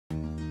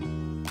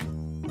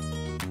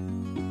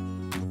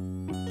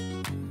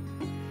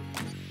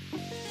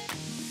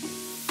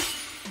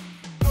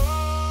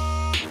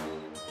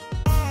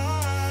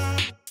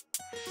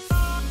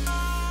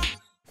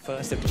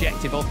First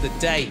objective of the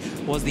day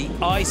was the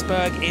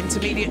Iceberg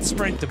Intermediate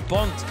Sprint. De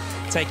Bont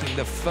taking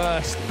the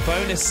first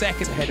bonus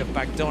seconds ahead of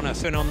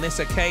Bagdonis. And on this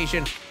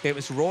occasion, it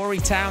was Rory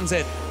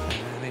Townsend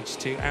who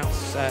managed to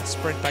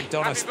out-sprint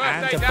Bagdonis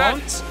and De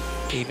Bont.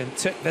 Even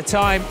took the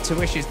time to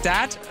wish his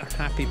dad a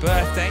happy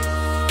birthday.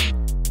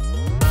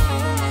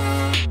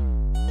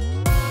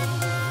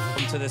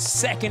 On to the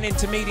second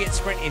intermediate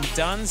sprint in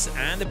Duns,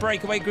 and the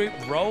breakaway group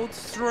rolled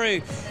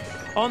through.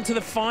 On to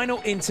the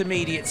final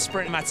intermediate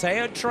sprint,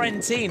 Matteo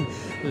Trentin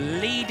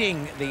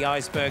leading the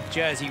Iceberg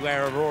jersey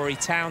wearer Rory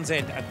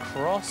Townsend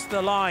across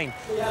the line.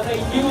 We have a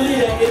new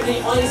leader in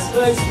the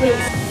Iceberg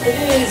sprint. It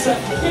is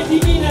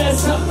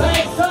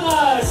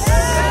Bagdonis.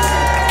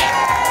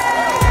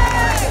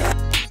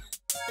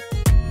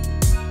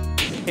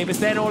 It was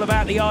then all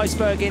about the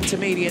Iceberg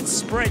Intermediate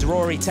Sprint.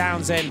 Rory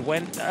Townsend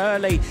went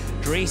early.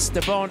 Dries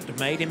De Bont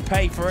made him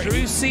pay for it.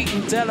 Drew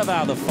Seaton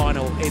Delaval, the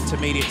final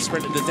intermediate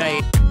sprint of the day.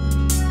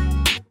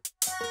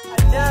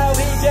 And now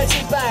he gets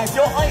it back.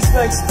 Your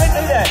Iceberg sprint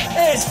leader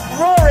is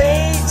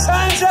Rory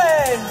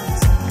Townsend.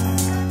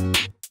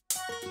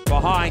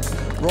 Behind,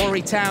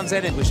 Rory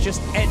Townsend was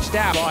just edged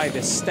out by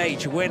the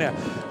stage winner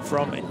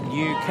from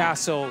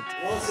Newcastle.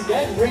 Once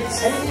again,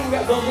 retaining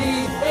the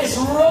lead is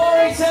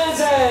Rory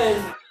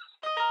Townsend.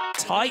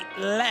 Tight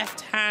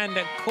left-hand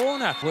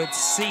corner would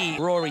see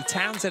Rory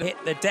Townsend hit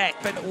the deck,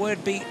 but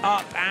would be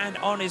up and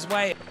on his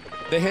way.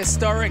 The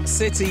historic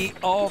city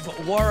of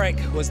Warwick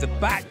was the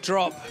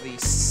backdrop, the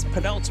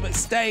penultimate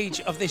stage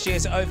of this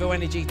year's OVO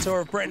Energy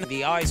Tour of Britain.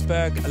 The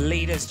Iceberg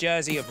leader's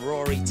jersey of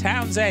Rory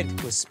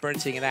Townsend was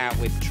sprinting it out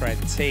with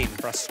Trentin.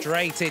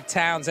 Frustrated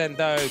Townsend,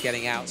 though,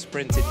 getting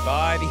out-sprinted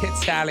by the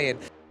Italian.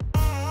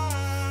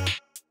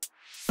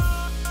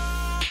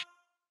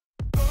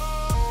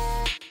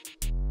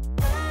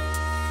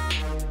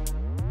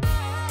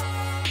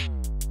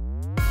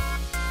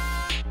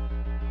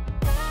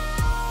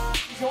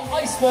 Your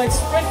Iceberg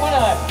sprint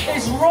winner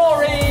is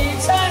Rory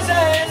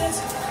Townsend.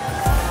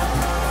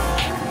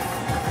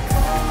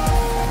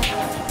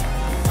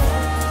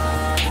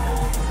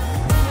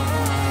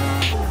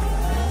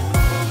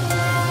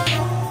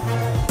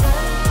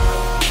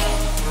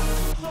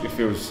 It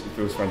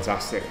feels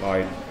fantastic,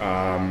 like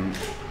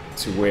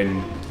to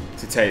win,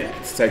 to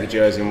take a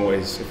jersey in what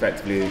is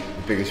effectively the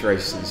biggest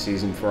race of the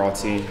season for our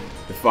team.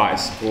 The fact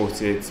it's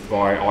supported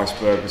by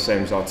Iceberg, the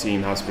same as our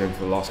team has been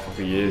for the last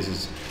couple of years,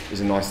 is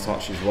a nice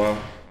touch as well.